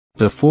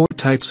The 4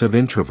 types of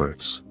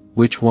introverts.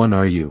 Which one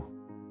are you?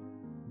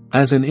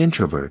 As an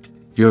introvert,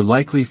 you're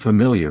likely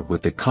familiar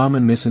with the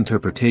common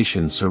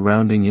misinterpretations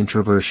surrounding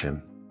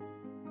introversion.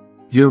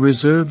 Your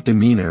reserved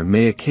demeanor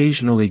may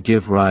occasionally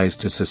give rise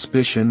to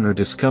suspicion or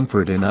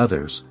discomfort in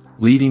others,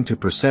 leading to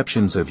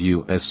perceptions of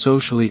you as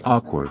socially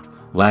awkward,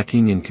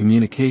 lacking in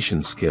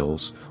communication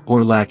skills,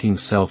 or lacking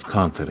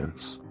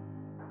self-confidence.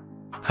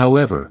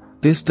 However,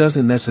 this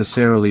doesn't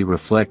necessarily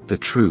reflect the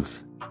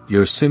truth.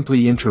 You're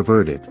simply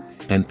introverted,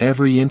 and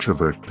every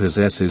introvert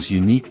possesses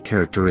unique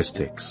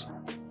characteristics.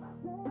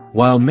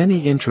 While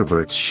many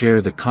introverts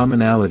share the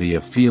commonality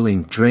of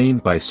feeling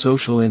drained by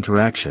social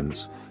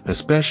interactions,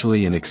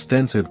 especially in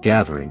extensive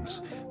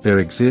gatherings, there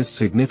exist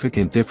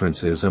significant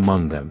differences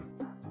among them.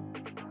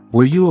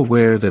 Were you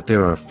aware that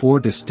there are 4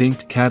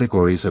 distinct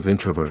categories of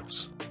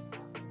introverts?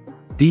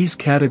 These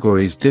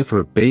categories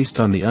differ based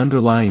on the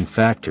underlying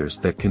factors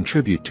that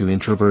contribute to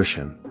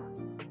introversion.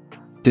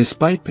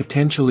 Despite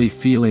potentially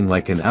feeling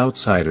like an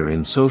outsider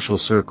in social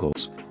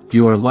circles,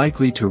 you are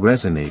likely to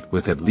resonate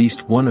with at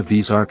least one of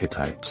these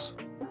archetypes.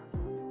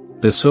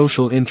 The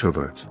social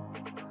introvert.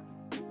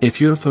 If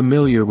you're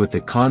familiar with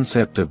the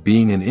concept of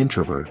being an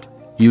introvert,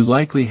 you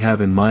likely have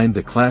in mind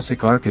the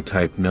classic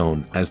archetype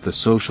known as the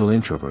social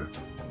introvert.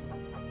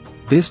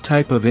 This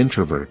type of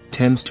introvert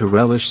tends to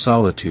relish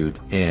solitude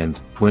and,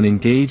 when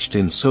engaged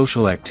in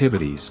social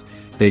activities,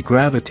 they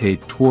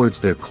gravitate towards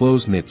their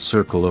close-knit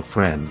circle of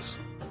friends.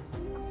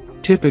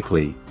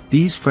 Typically,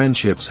 these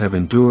friendships have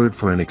endured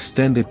for an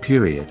extended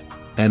period,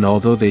 and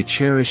although they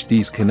cherish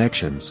these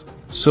connections,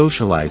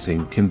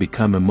 socializing can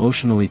become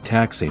emotionally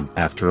taxing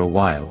after a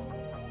while.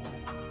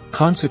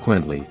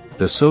 Consequently,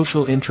 the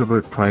social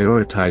introvert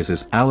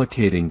prioritizes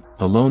allocating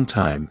alone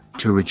time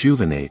to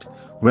rejuvenate,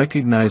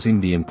 recognizing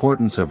the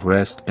importance of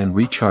rest and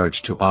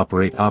recharge to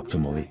operate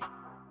optimally.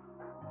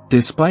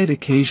 Despite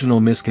occasional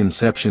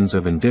misconceptions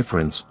of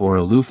indifference or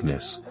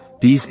aloofness,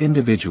 these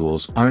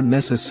individuals aren't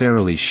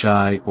necessarily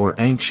shy or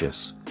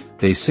anxious,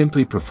 they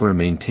simply prefer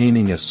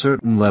maintaining a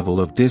certain level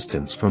of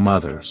distance from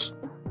others.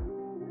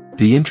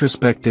 The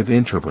introspective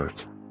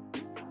introvert.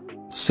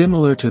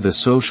 Similar to the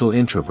social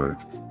introvert,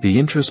 the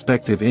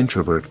introspective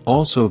introvert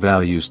also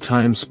values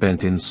time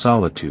spent in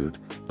solitude,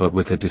 but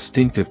with a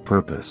distinctive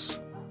purpose.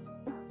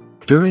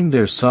 During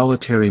their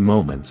solitary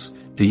moments,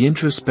 the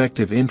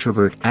introspective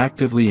introvert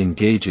actively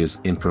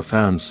engages in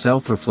profound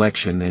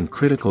self-reflection and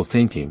critical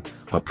thinking,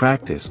 a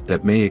practice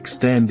that may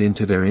extend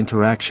into their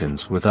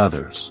interactions with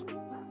others.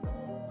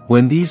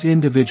 When these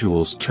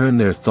individuals turn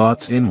their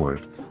thoughts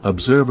inward,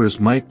 observers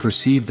might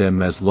perceive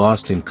them as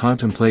lost in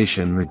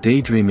contemplation or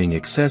daydreaming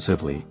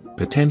excessively,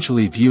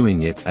 potentially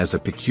viewing it as a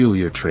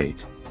peculiar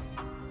trait.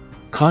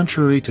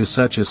 Contrary to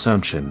such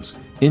assumptions,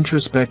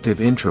 introspective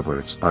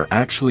introverts are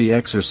actually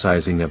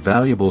exercising a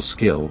valuable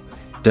skill,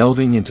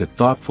 delving into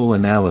thoughtful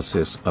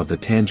analysis of the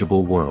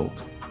tangible world.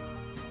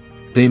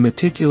 They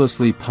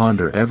meticulously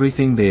ponder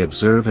everything they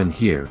observe and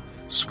hear,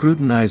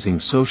 scrutinizing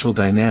social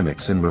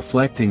dynamics and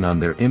reflecting on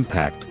their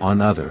impact on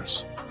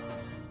others.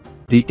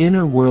 The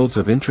inner worlds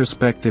of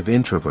introspective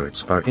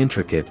introverts are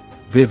intricate,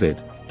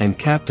 vivid, and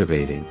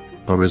captivating,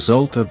 a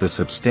result of the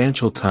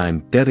substantial time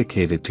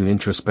dedicated to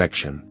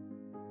introspection.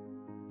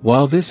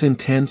 While this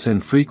intense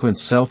and frequent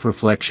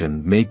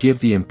self-reflection may give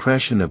the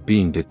impression of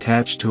being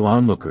detached to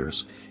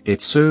onlookers,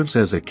 it serves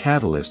as a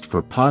catalyst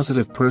for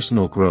positive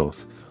personal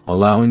growth,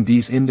 allowing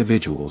these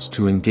individuals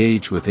to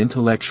engage with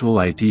intellectual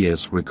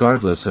ideas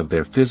regardless of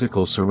their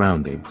physical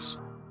surroundings.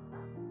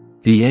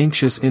 The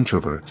anxious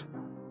introvert.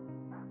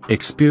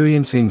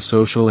 Experiencing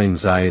social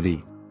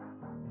anxiety.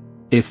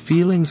 If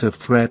feelings of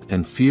threat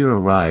and fear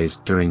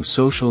arise during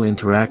social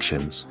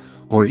interactions,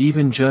 or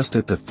even just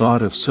at the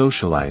thought of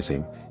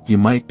socializing, you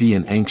might be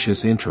an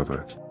anxious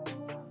introvert.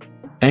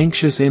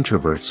 Anxious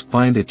introverts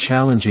find it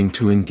challenging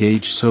to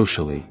engage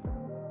socially.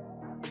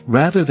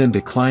 Rather than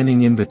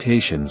declining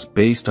invitations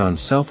based on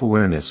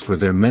self-awareness for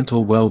their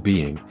mental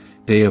well-being,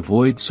 they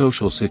avoid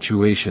social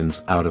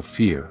situations out of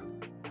fear.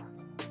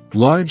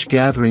 Large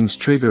gatherings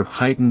trigger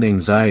heightened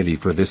anxiety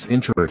for this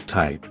introvert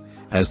type,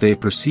 as they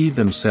perceive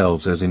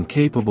themselves as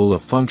incapable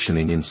of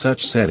functioning in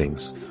such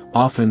settings,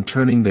 often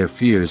turning their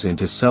fears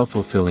into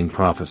self-fulfilling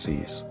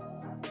prophecies.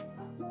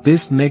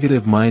 This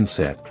negative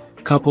mindset,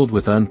 coupled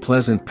with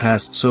unpleasant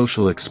past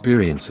social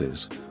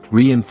experiences,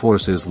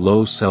 reinforces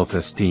low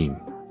self-esteem.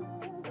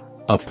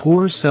 A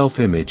poor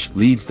self-image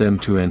leads them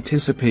to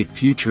anticipate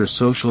future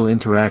social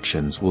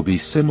interactions will be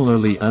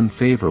similarly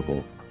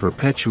unfavorable,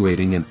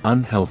 perpetuating an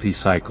unhealthy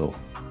cycle.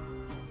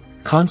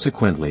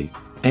 Consequently,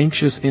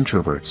 anxious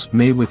introverts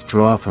may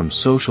withdraw from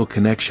social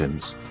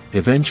connections,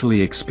 eventually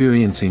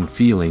experiencing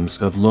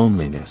feelings of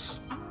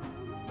loneliness.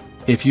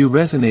 If you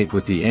resonate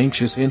with the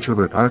anxious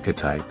introvert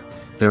archetype,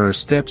 there are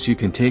steps you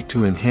can take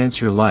to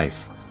enhance your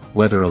life,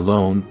 whether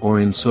alone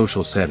or in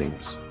social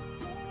settings.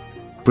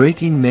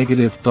 Breaking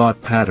negative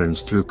thought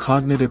patterns through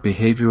cognitive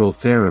behavioral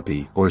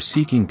therapy or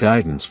seeking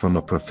guidance from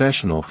a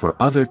professional for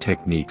other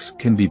techniques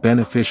can be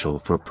beneficial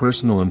for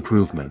personal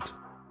improvement.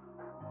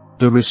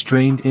 The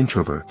restrained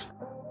introvert.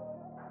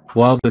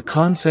 While the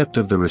concept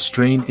of the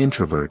restrained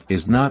introvert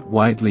is not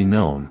widely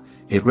known,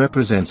 it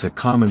represents a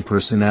common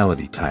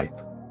personality type.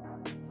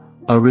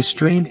 A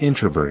restrained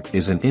introvert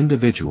is an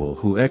individual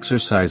who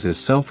exercises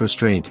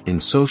self-restraint in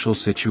social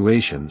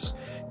situations,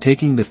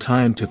 taking the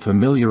time to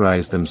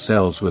familiarize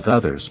themselves with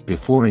others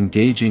before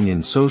engaging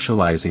in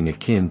socializing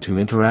akin to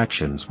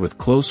interactions with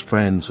close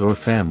friends or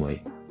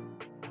family.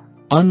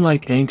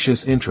 Unlike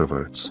anxious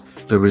introverts,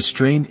 the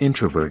restrained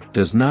introvert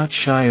does not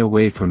shy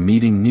away from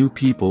meeting new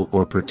people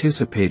or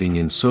participating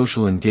in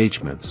social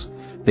engagements.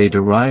 They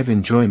derive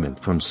enjoyment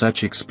from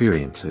such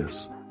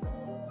experiences.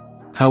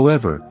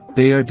 However,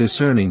 they are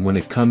discerning when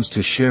it comes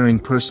to sharing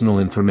personal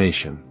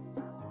information.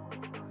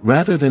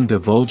 Rather than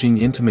divulging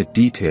intimate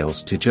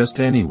details to just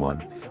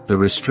anyone, the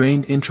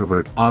restrained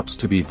introvert opts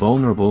to be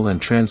vulnerable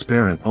and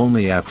transparent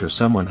only after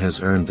someone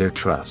has earned their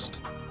trust.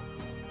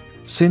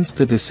 Since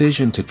the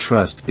decision to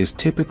trust is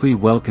typically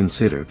well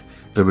considered,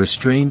 the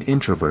restrained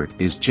introvert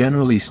is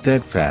generally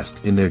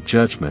steadfast in their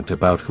judgment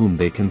about whom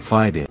they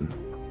confide in.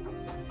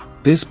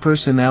 This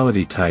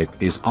personality type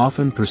is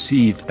often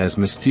perceived as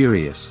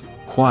mysterious,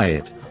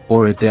 quiet,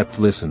 or adept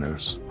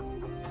listeners.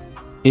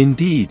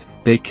 Indeed,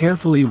 they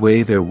carefully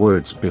weigh their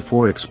words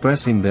before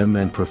expressing them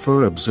and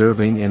prefer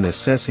observing and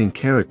assessing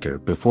character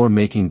before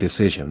making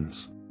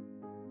decisions.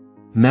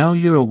 Now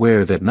you're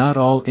aware that not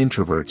all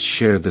introverts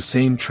share the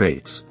same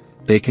traits.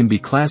 They can be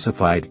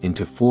classified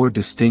into 4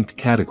 distinct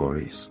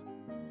categories.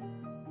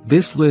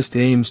 This list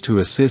aims to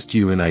assist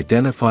you in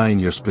identifying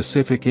your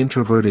specific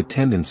introverted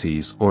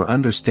tendencies or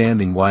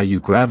understanding why you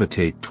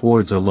gravitate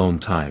towards alone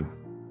time.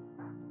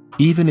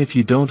 Even if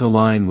you don't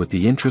align with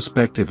the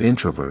introspective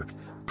introvert,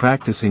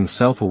 practicing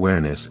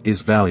self-awareness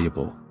is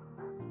valuable.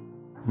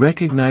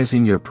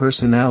 Recognizing your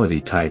personality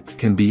type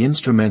can be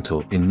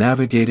instrumental in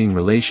navigating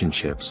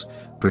relationships,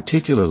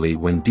 particularly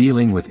when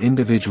dealing with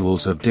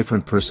individuals of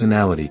different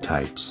personality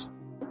types.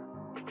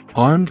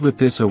 Armed with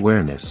this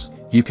awareness,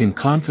 you can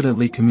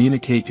confidently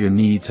communicate your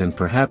needs and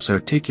perhaps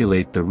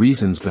articulate the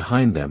reasons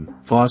behind them,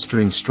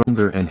 fostering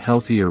stronger and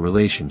healthier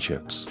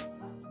relationships.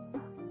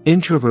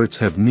 Introverts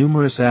have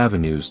numerous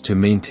avenues to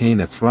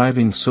maintain a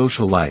thriving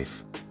social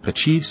life,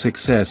 achieve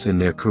success in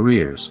their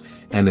careers,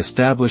 and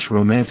establish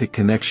romantic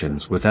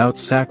connections without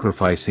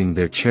sacrificing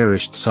their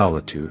cherished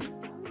solitude.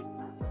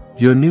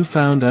 Your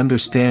newfound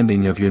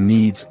understanding of your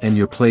needs and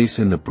your place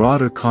in the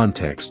broader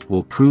context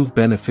will prove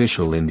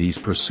beneficial in these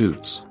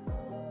pursuits.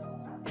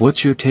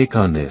 What's your take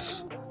on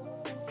this?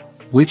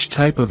 Which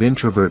type of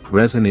introvert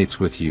resonates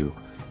with you,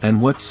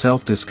 and what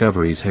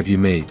self-discoveries have you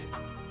made?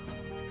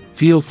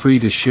 Feel free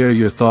to share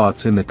your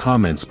thoughts in the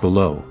comments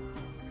below.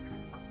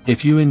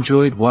 If you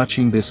enjoyed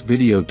watching this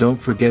video, don't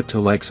forget to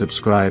like,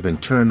 subscribe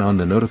and turn on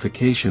the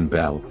notification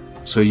bell,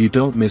 so you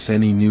don't miss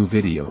any new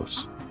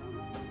videos.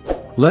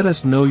 Let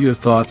us know your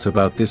thoughts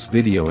about this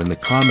video in the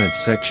comments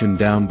section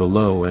down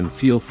below, and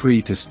feel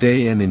free to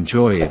stay and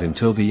enjoy it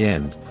until the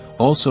end.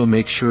 Also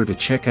make sure to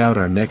check out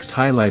our next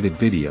highlighted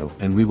video,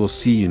 and we will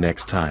see you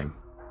next time.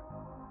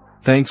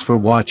 Thanks for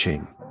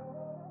watching.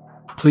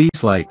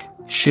 Please like,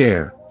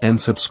 share, and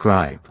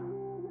subscribe.